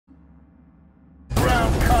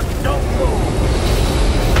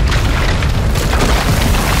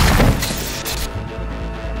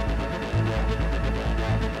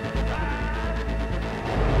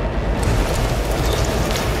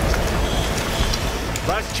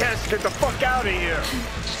Last chance to get the fuck out of here.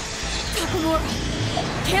 Takamura.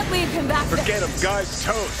 Can't leave him back there. Forget him, guy's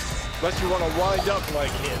toast. Unless you want to wind up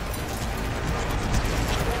like him.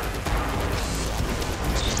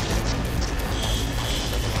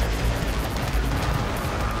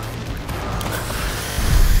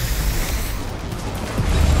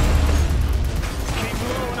 Keep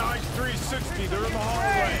low on I-360. They're in the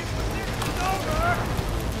hallway.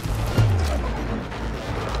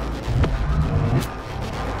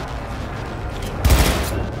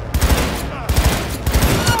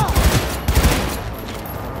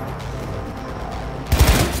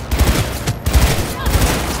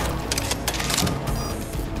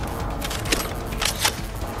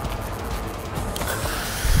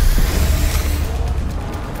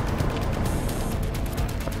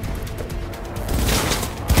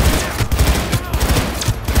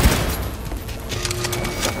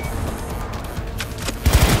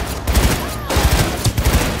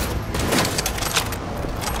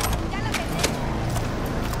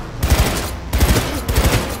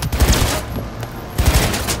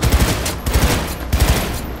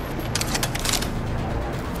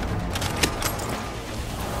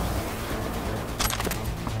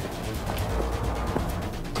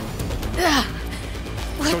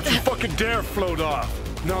 Don't you fucking dare float off.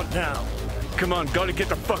 Not now. Come on, gotta get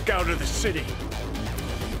the fuck out of the city.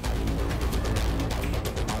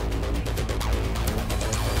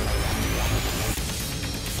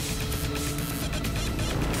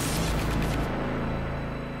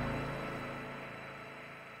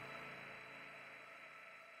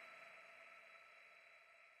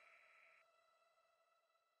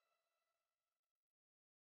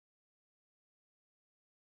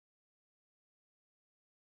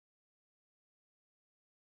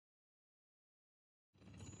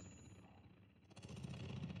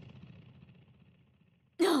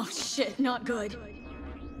 Oh shit, not good.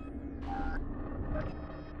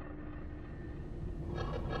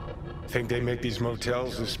 Think they make these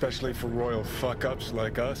motels especially for royal fuck-ups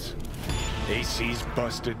like us? AC's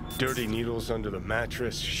busted, dirty needles under the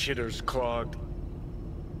mattress, shitters clogged.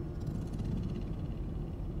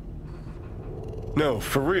 No,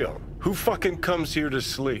 for real. Who fucking comes here to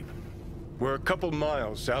sleep? We're a couple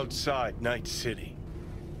miles outside Night City.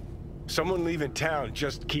 Someone leaving town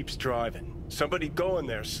just keeps driving. Somebody going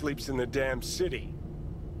there sleeps in the damn city.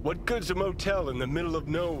 What good's a motel in the middle of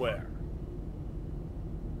nowhere?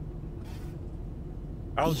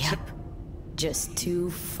 Yep. Just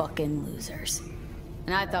two fucking losers.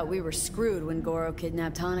 And I thought we were screwed when Goro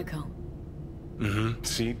kidnapped Hanako. Mm-hmm.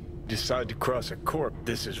 See? Decide to cross a corp,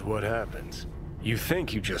 this is what happens. You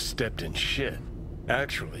think you just stepped in shit.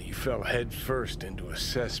 Actually, you fell head first into a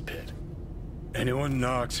cesspit. Anyone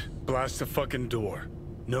knocks, blast the fucking door.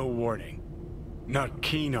 No warning. Not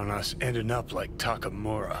keen on us ending up like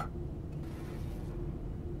Takamura.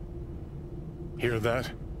 Hear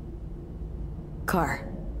that? Car.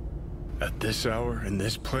 At this hour, in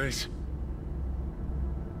this place?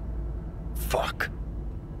 Fuck.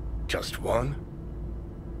 Just one?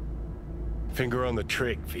 Finger on the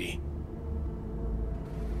trig, V.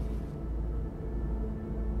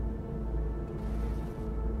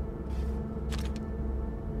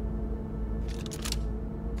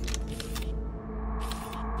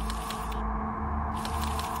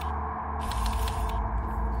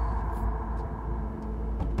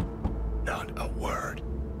 Not a word.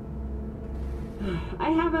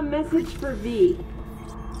 I have a message for V.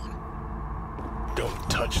 Don't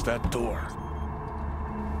touch that door.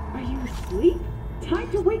 Are you asleep? Time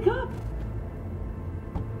to wake up.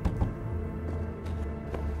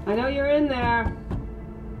 I know you're in there.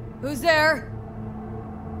 Who's there?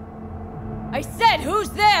 I said,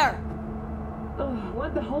 who's there? Oh,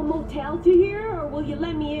 want the whole motel to hear, or will you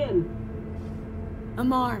let me in?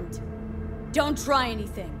 I'm armed. Don't try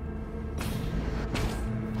anything.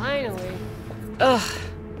 Finally. Ugh.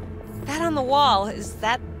 That on the wall, is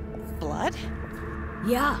that blood?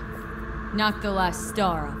 Yeah. Knocked the last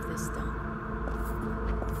star off this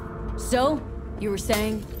dome. So, you were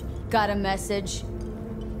saying? Got a message?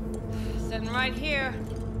 Sitting right here.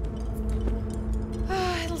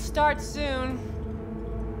 It'll start soon.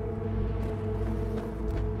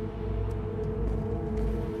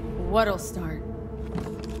 What'll start?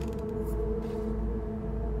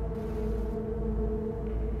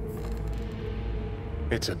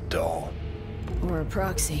 It's a doll. Or a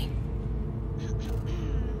proxy.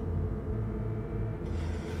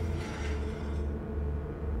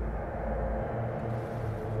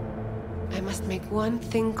 I must make one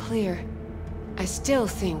thing clear. I still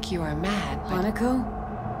think you are mad, but... Hanako?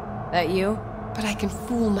 That you? But I can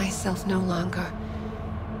fool myself no longer.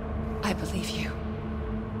 I believe you.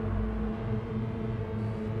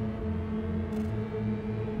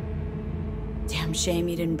 Damn shame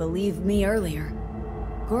you didn't believe me earlier.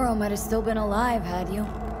 Goro might have still been alive, had you?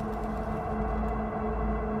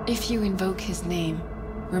 If you invoke his name,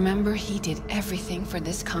 remember he did everything for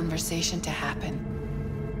this conversation to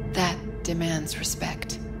happen. That demands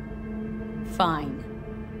respect. Fine.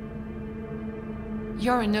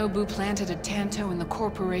 Yorinobu planted a Tanto in the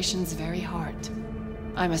corporation's very heart.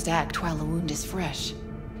 I must act while the wound is fresh,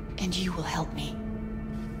 and you will help me.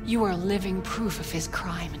 You are living proof of his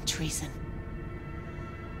crime and treason.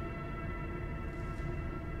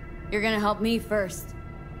 You're gonna help me first.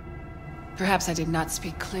 Perhaps I did not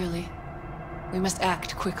speak clearly. We must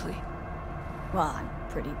act quickly. Well, I'm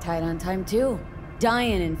pretty tight on time too.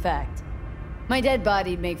 Dying, in fact. My dead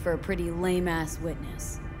body'd make for a pretty lame-ass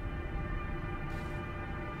witness.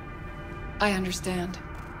 I understand.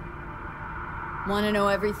 Want to know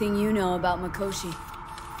everything you know about Mikoshi?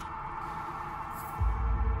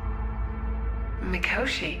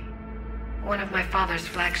 Mikoshi? One of my father's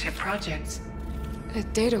flagship projects. A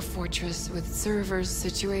data fortress with servers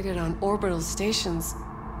situated on orbital stations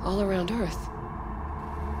all around Earth.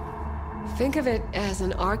 Think of it as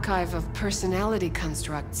an archive of personality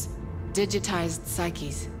constructs, digitized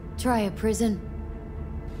psyches. Try a prison.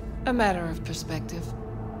 A matter of perspective.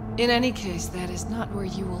 In any case, that is not where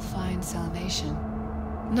you will find salvation.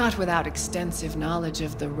 Not without extensive knowledge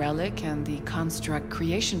of the relic and the construct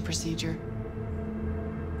creation procedure.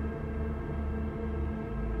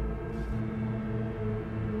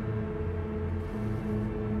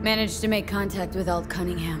 Managed to make contact with Alt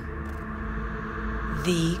Cunningham.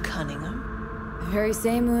 The Cunningham? The very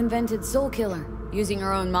same who invented Soul Killer, using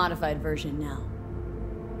her own modified version now.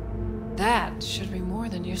 That should be more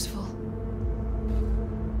than useful.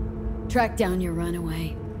 Track down your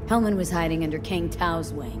runaway. Hellman was hiding under Kang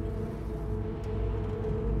Tao's wing.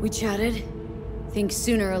 We chatted. Think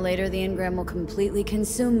sooner or later the engram will completely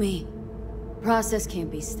consume me. Process can't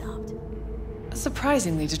be stopped. A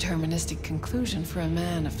surprisingly deterministic conclusion for a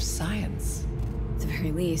man of science. At the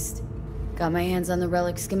very least, got my hands on the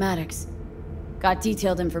relic schematics. Got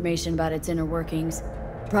detailed information about its inner workings,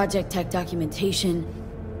 project tech documentation.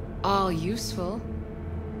 All useful.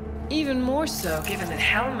 Even more so given that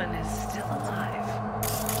Hellman is still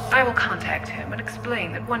alive. I will contact him and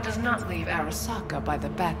explain that one does not leave Arasaka by the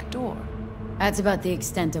back door. That's about the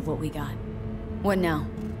extent of what we got. What now?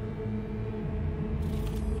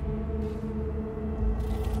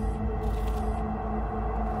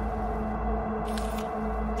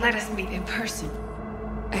 Let us meet in person.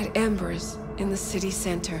 At Embers, in the city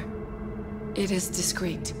center. It is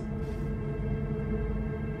discreet.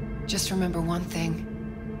 Just remember one thing.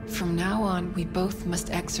 From now on, we both must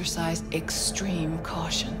exercise extreme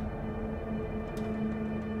caution.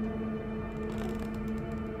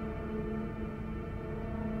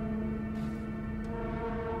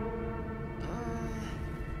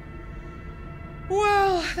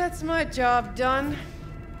 Well, that's my job done.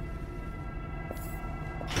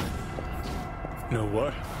 Know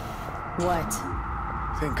what? What?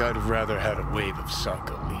 Think I'd have rather had a wave of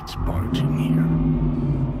Sokka elites barging here.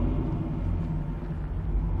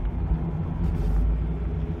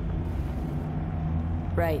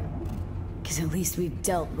 Right. Because at least we've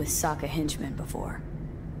dealt with Sokka henchmen before.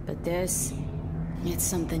 But this, it's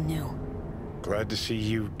something new. Glad to see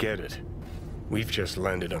you get it. We've just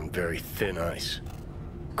landed on very thin ice.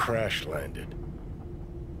 Crash landed.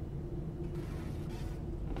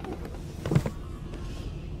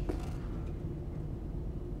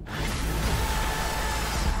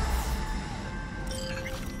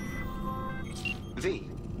 V,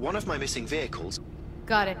 one of my missing vehicles.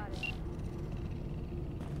 Got it.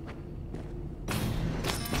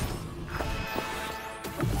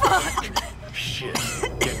 Shit,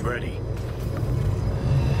 get ready.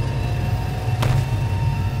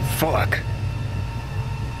 Fuck!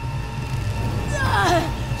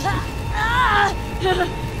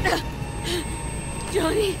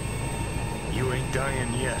 Johnny! You ain't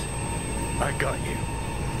dying yet. I got you.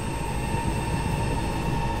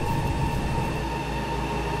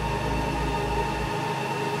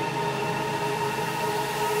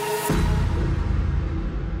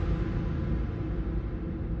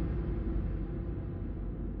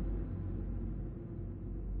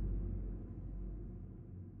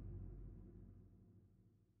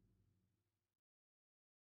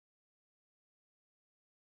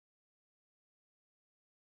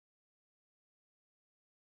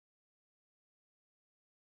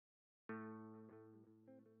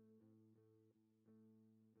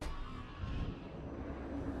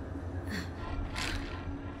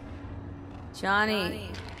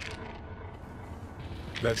 Johnny.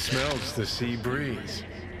 That smells the sea breeze.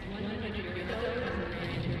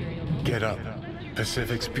 Get up.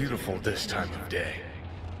 Pacific's beautiful this time of day.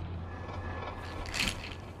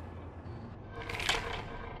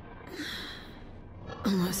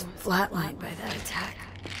 Almost flatlined by that attack.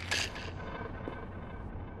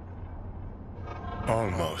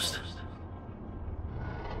 Almost.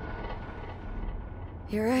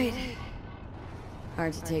 You're right.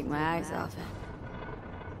 Hard to take my eyes off it.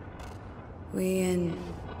 We in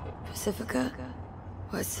Pacifica?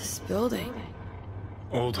 What's this building?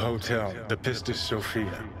 Old hotel, the Pistis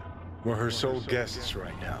Sophia. We're her sole guests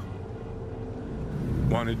right now.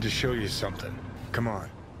 Wanted to show you something. Come on.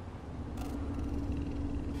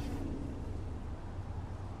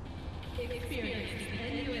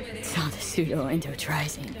 Saw the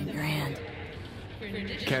pseudo-endotrizine in your hand.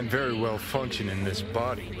 Can't very well function in this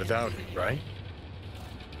body without it, right?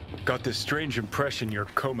 Got this strange impression your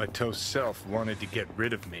comatose self wanted to get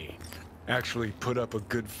rid of me. Actually put up a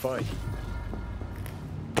good fight.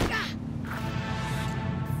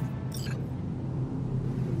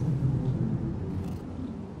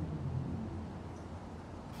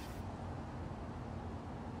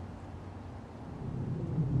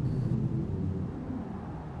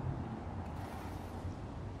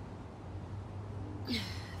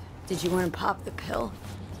 Did you want to pop the pill?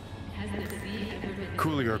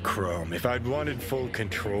 Coolier Chrome, if I'd wanted full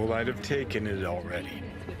control, I'd have taken it already.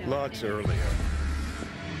 Lots earlier.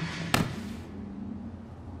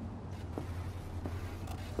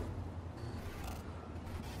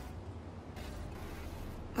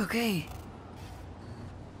 Okay.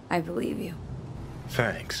 I believe you.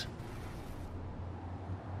 Thanks.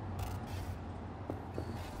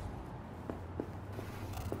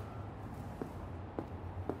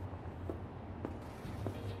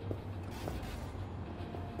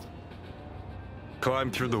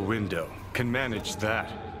 Climb through the window. Can manage that,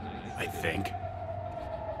 I think.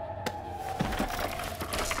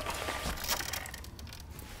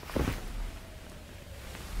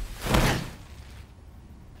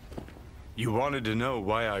 You wanted to know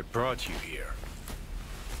why I brought you here.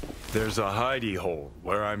 There's a hidey hole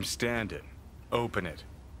where I'm standing. Open it.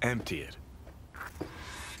 Empty it.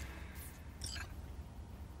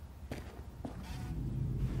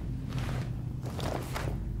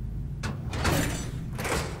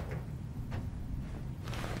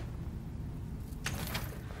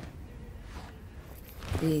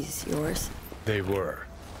 These yours? They were.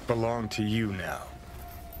 Belong to you now.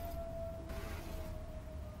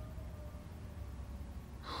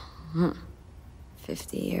 Huh.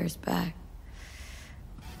 50 years back.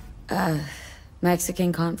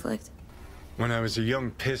 Mexican conflict? When I was a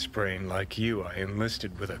young piss brain like you, I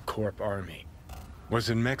enlisted with a Corp army.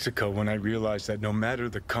 Was in Mexico when I realized that no matter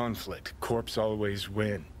the conflict, Corps always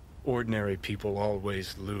win. Ordinary people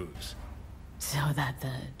always lose. So that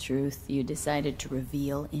the truth you decided to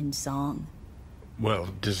reveal in song? Well,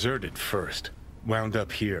 deserted first. Wound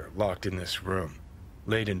up here, locked in this room.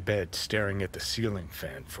 Laid in bed, staring at the ceiling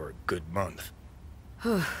fan for a good month.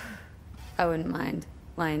 I wouldn't mind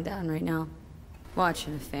lying down right now,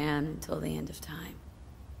 watching a fan until the end of time.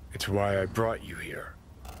 It's why I brought you here.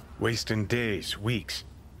 Wasting days, weeks.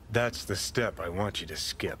 That's the step I want you to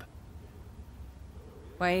skip.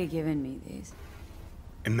 Why are you giving me these?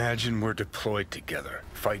 Imagine we're deployed together,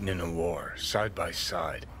 fighting in a war, side by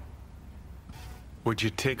side. Would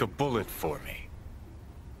you take a bullet for me?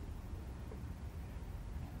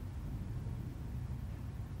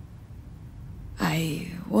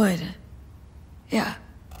 I would. Yeah.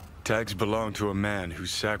 Tags belong to a man who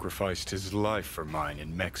sacrificed his life for mine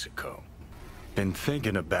in Mexico. Been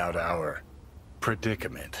thinking about our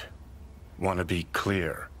predicament. Want to be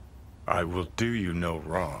clear. I will do you no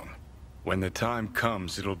wrong. When the time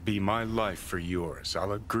comes, it'll be my life for yours.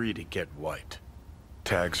 I'll agree to get wiped.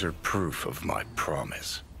 Tags are proof of my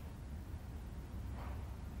promise.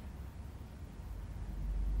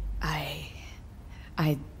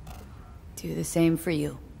 I'd do the same for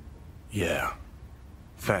you. Yeah.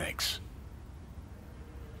 Thanks.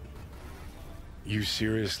 You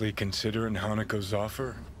seriously considering Hanako's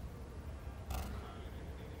offer?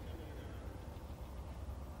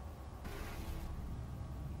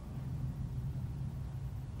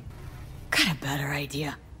 Got a better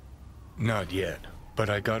idea. Not yet, but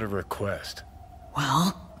I got a request.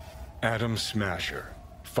 Well? Adam Smasher.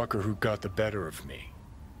 Fucker who got the better of me.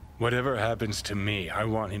 Whatever happens to me, I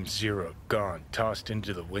want him zeroed, gone, tossed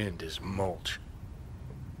into the wind as mulch.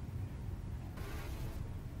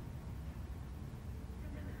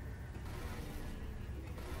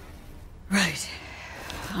 Right.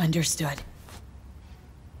 Understood.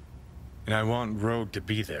 And I want Rogue to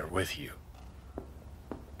be there with you.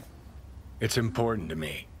 It's important to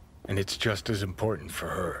me, and it's just as important for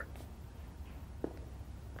her.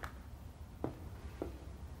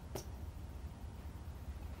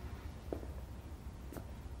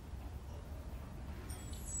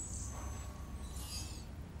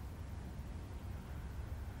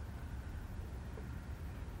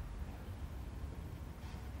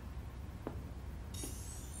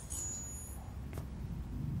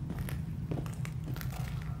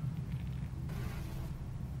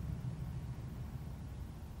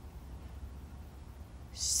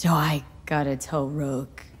 So I gotta tell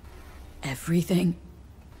Rogue everything?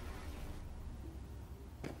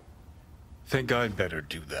 Think I'd better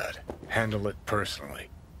do that. Handle it personally.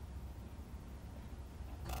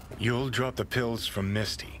 You'll drop the pills from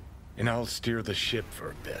Misty, and I'll steer the ship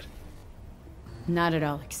for a bit. Not at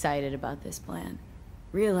all excited about this plan.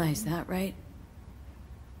 Realize that, right?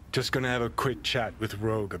 Just gonna have a quick chat with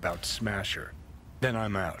Rogue about Smasher. Then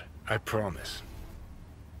I'm out, I promise.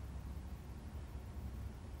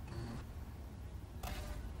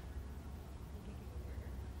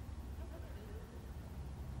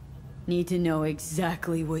 Need to know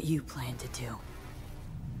exactly what you plan to do.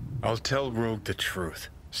 I'll tell Rogue the truth.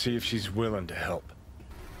 See if she's willing to help.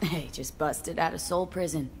 Hey, just busted out of Soul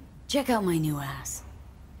Prison. Check out my new ass.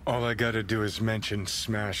 All I gotta do is mention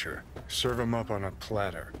Smasher. Serve him up on a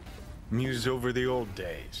platter. Muse over the old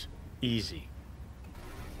days. Easy.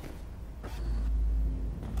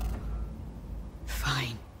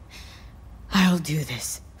 Fine. I'll do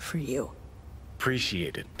this for you.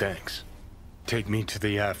 Appreciate it, thanks. Take me to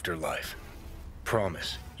the afterlife.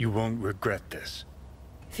 Promise, you won't regret this.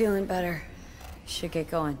 Feeling better. Should get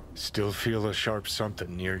going. Still feel a sharp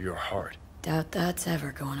something near your heart. Doubt that's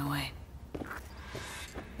ever going away.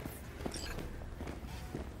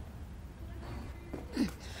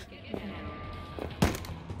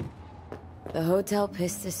 The Hotel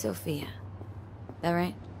Pistis Sophia. That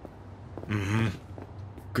right? Mm-hmm.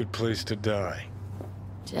 Good place to die.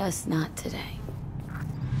 Just not today.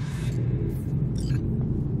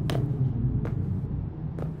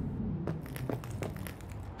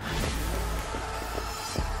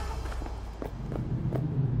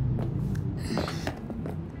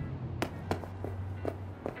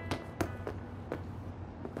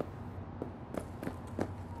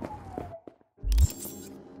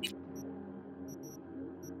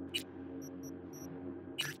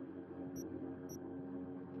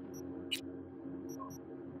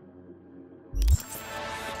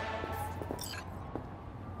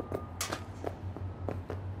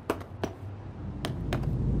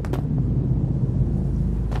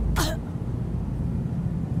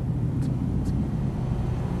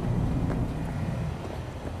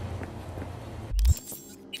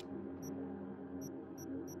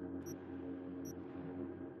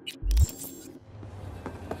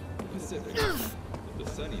 The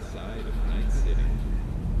sunny side of Night City.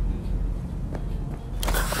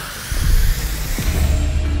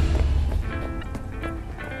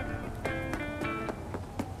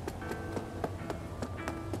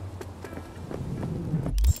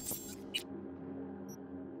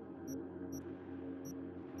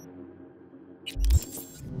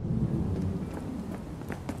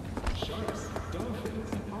 Sharks,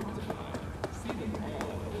 dolphins, and octopi. See them all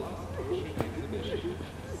at the Lost Ocean exhibition.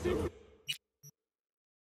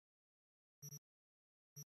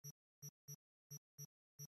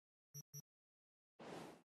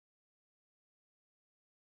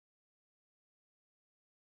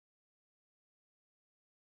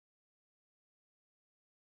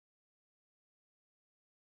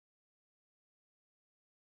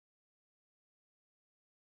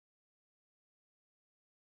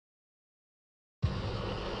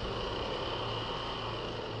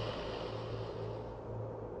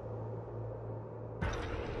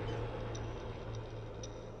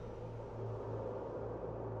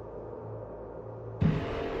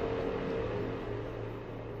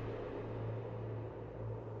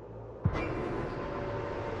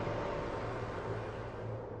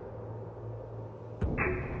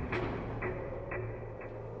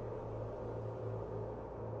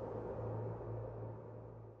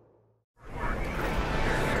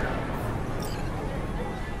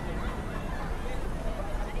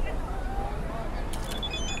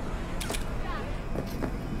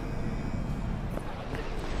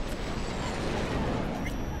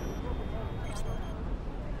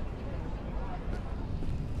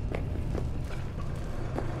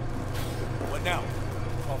 Now,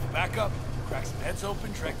 call for backup, crack some heads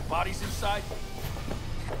open, drag the bodies inside.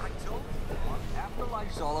 I told you,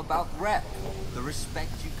 afterlife's all about rep. The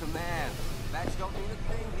respect you command. Badge don't mean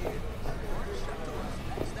a thing here.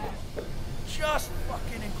 That's that. Just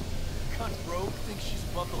fucking cunt Rogue thinks she's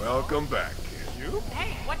above the law. Welcome back, kid. You?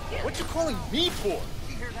 Hey, What you calling me for?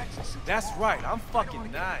 That's right, I'm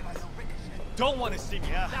fucking nice. Don't want to see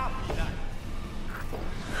me out.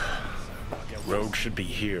 Rogue should be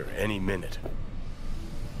here any minute.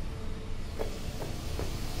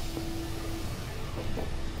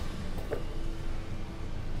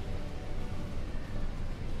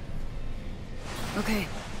 Okay.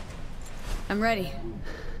 I'm ready.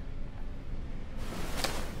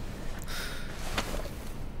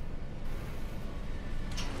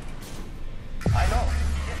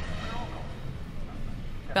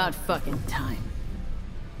 About fucking time.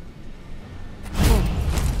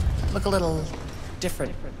 Look a little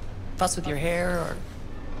different. Fuss with your hair, or...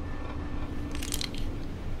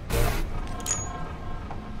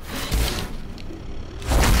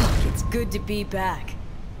 It's good to be back.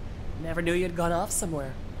 Never knew you'd gone off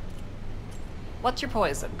somewhere. What's your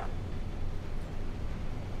poison?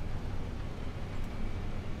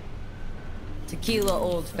 Tequila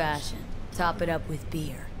old-fashioned. Top it up with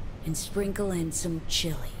beer. And sprinkle in some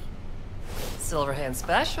chili. Silverhand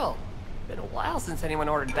special. Been a while since anyone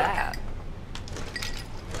ordered that.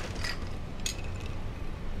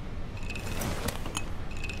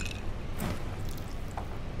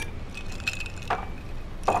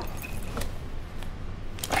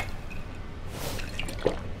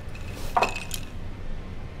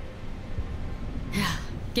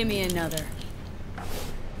 Give me another.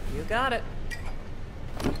 You got it.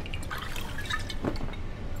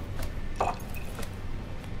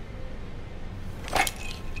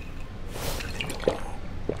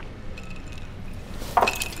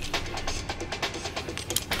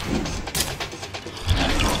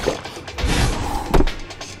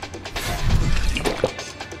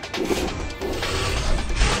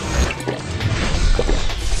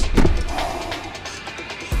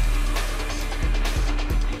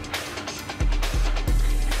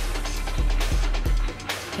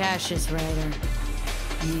 Cassius Ryder.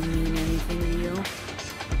 You mean anything to you?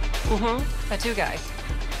 Mm-hmm. Tattoo guy.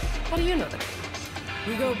 How do you know the name?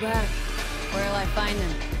 We go back. Where'll I find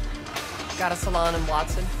him? Got a salon in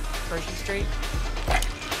Watson, Pershing Street.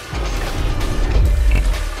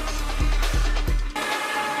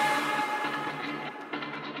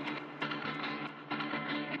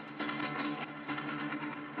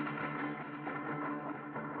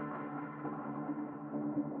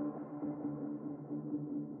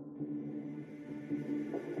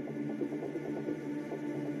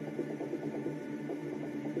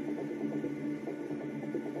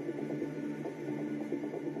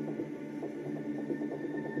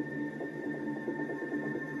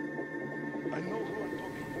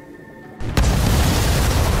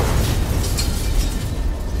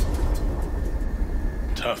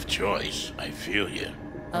 Tough choice. I feel you.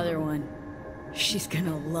 Other one. She's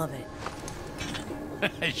gonna love it.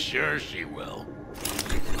 Sure she will.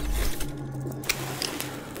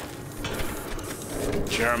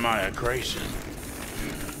 Jeremiah Grayson.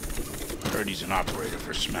 Heard he's an operator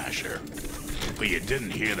for Smasher. But you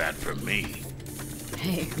didn't hear that from me.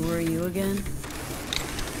 Hey, who are you again?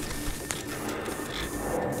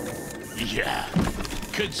 Yeah.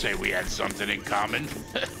 Could say we had something in common.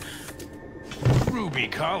 Ruby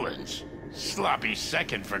Collins. Sloppy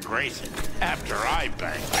second for Grayson after I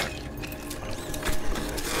banged her.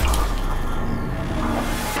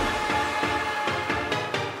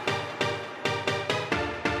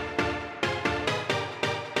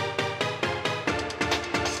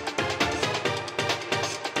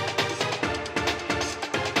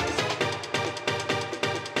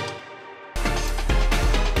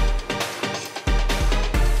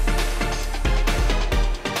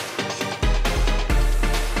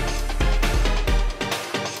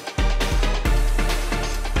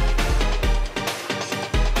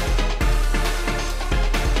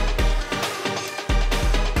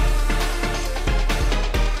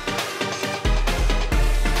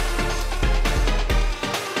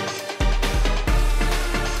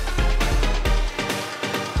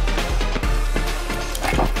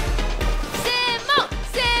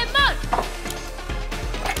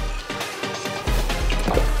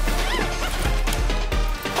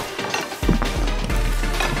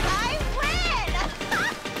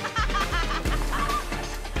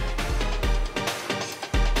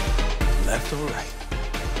 Left or right?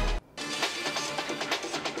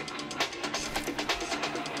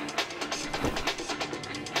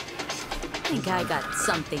 I think I got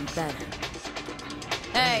something better.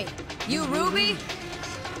 Hey, you Ruby?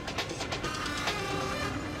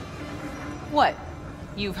 What?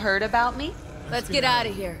 You've heard about me? Let's get out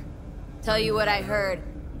of here. Tell you what I heard.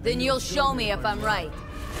 Then you'll show me if I'm right.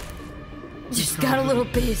 Just got a little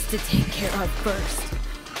biz to take care of first.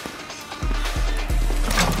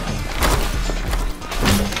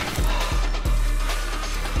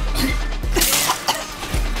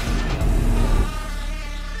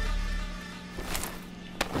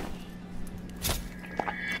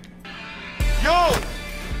 Yo!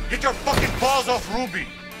 Get your fucking balls off Ruby.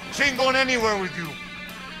 She ain't going anywhere with you.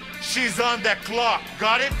 She's on that clock,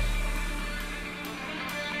 got it?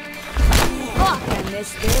 Fuck, I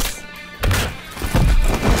missed this.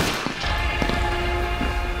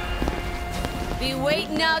 Be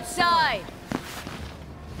waiting outside.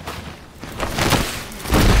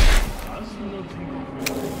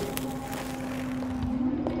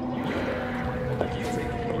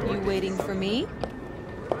 waiting for me?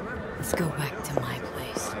 Let's go back to my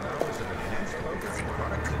place.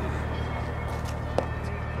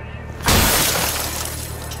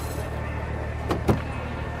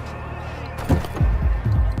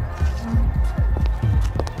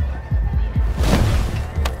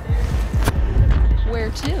 Where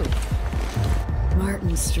to?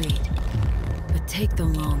 Martin Street. But take the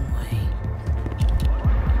long way.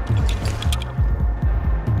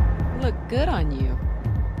 Look good on you.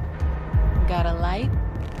 Got a light?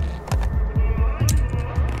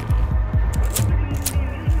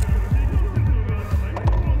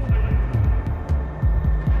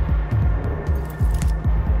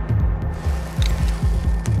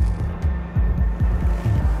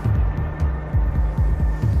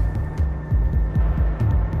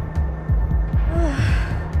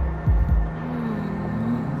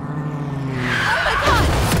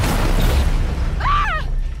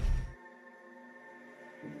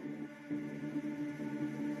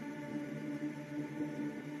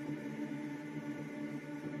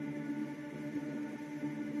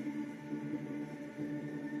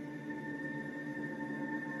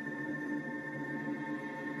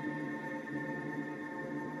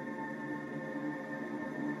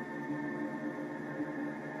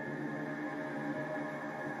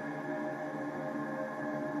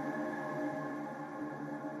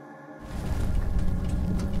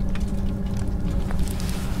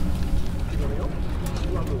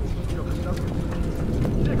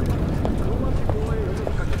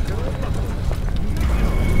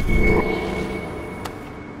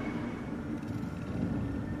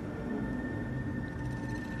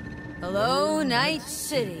 Hello, Night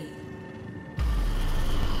City.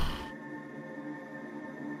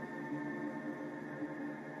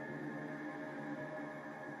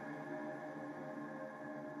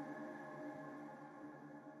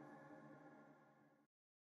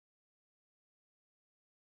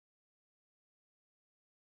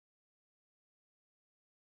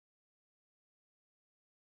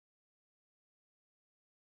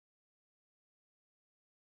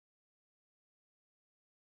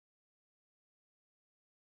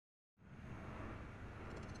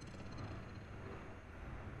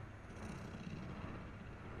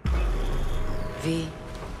 V.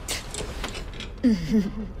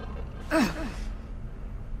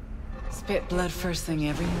 Spit blood first thing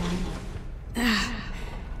every morning?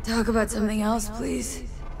 Talk about something else, please.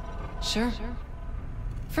 Sure.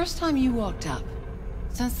 First time you walked up,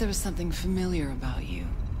 sensed there was something familiar about you.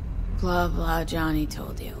 Blah, blah, Johnny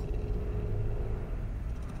told you.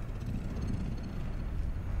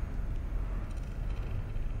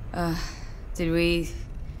 Did we...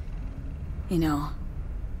 You know...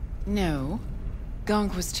 No.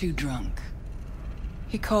 Gonk was too drunk.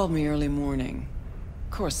 He called me early morning.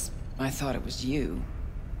 Of course, I thought it was you.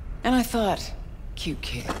 And I thought, cute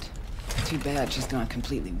kid. Too bad she's gone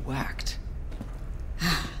completely whacked.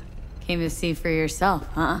 Came to see for yourself,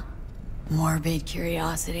 huh? Morbid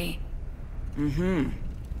curiosity. Mm-hmm.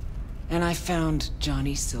 And I found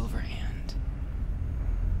Johnny Silverhand.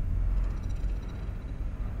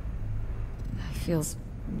 Feels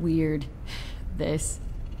weird, this.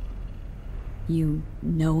 You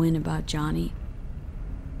knowing about Johnny?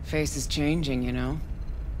 Face is changing, you know?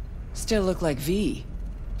 Still look like V,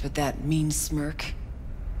 but that mean smirk,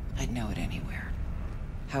 I'd know it anywhere.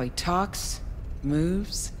 How he talks,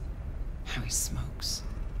 moves, how he smokes.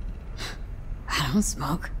 I don't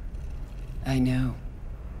smoke. I know.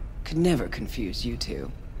 Could never confuse you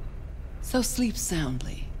two. So sleep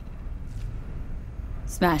soundly.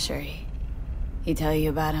 Smasher, he tell you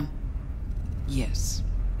about him? Yes.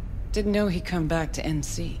 Didn't know he'd come back to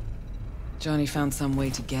NC. Johnny found some way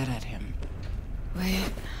to get at him.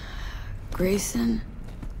 Wait... Grayson?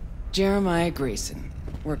 Jeremiah Grayson.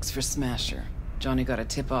 Works for Smasher. Johnny got a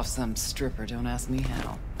tip off some stripper, don't ask me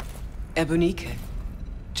how. Ebonique.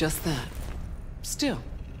 Just that. Still,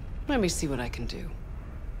 let me see what I can do.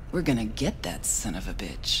 We're gonna get that son of a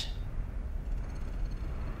bitch.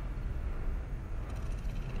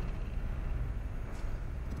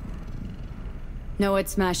 Know what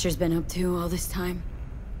Smasher's been up to all this time?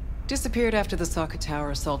 Disappeared after the Sokka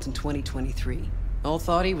Tower assault in 2023. All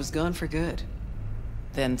thought he was gone for good.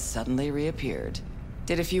 Then suddenly reappeared.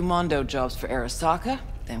 Did a few Mondo jobs for Arasaka,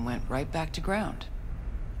 then went right back to ground.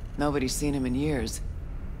 Nobody's seen him in years.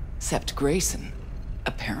 Except Grayson,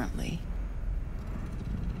 apparently.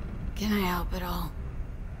 Can I help at all?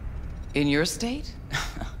 In your state?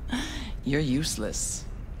 You're useless.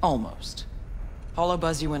 Almost. I'll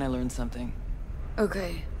buzz you when I learn something.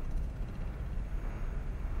 Okay.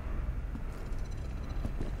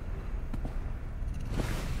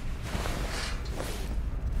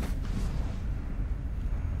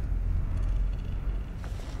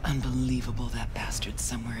 Unbelievable that bastard's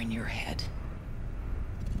somewhere in your head.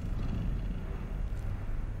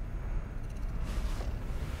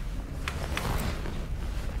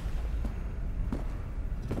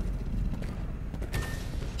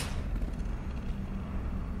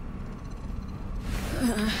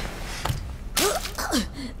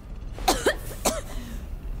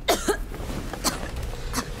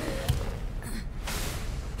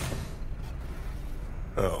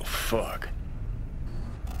 Oh, fuck.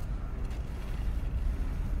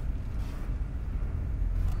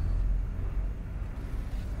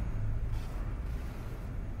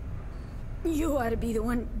 You ought to be the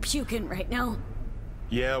one puking right now.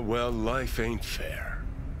 Yeah, well, life ain't fair.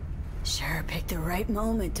 Sure picked the right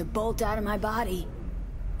moment to bolt out of my body.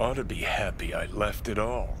 Ought to be happy I left it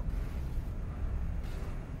all.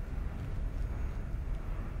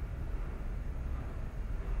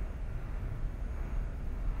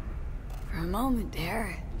 For a moment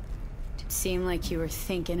there, it seemed like you were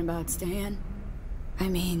thinking about staying. I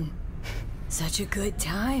mean, such a good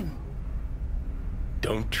time.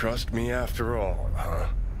 Don't trust me after all, huh?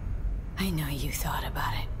 I know you thought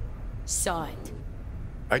about it. Saw it.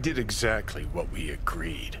 I did exactly what we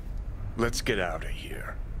agreed. Let's get out of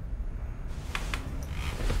here.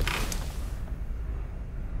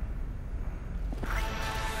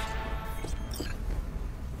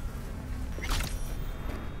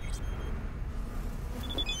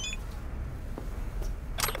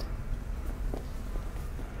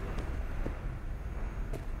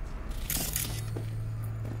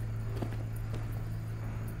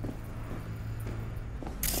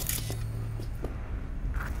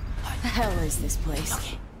 The hell is this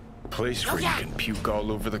place? Place where you can puke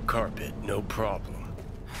all over the carpet, no problem.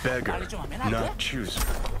 Beggar, not chooser.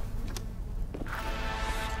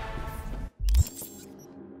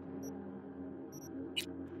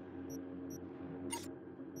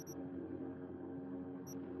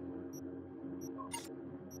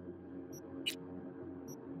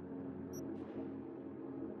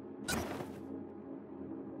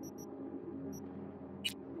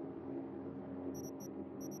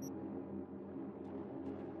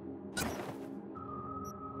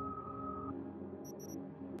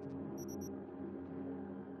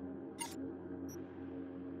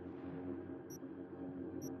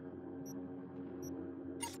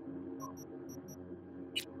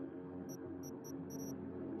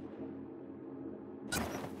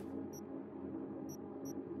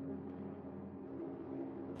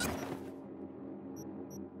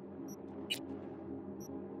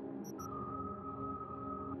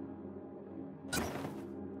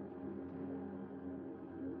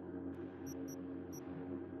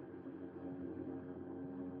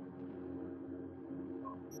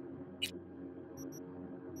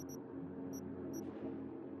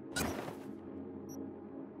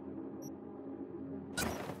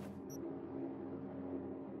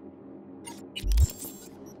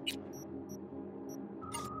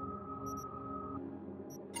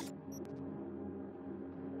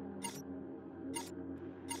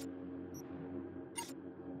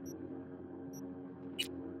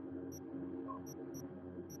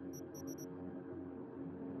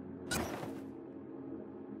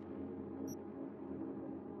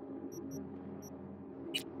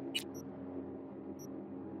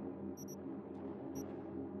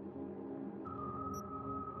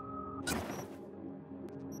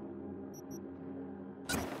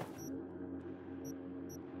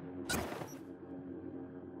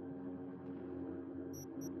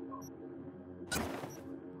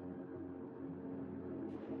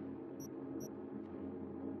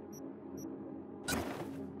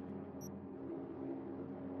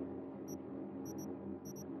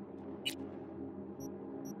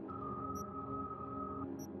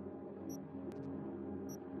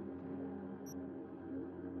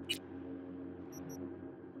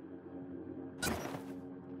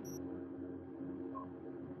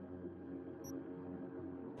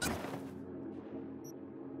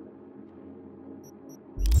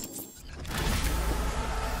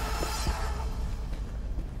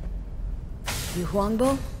 You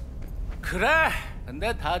Huangbo? 그래.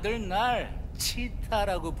 근데 다들 날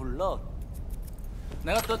치타라고 불러.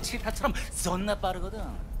 내가 또 치타처럼 존나 빠르거든.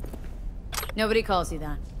 Nobody calls you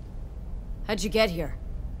that. How'd you get here?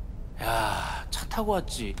 야, 차 타고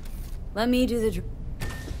왔지. Let me do the...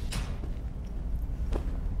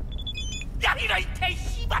 야, 이런 개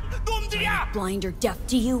씨발 놈들이야! Blind or deaf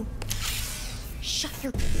to you? Shut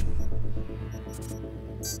your...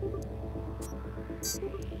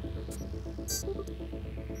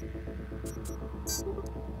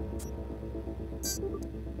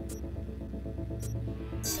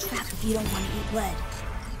 Trap if you don't want to eat lead.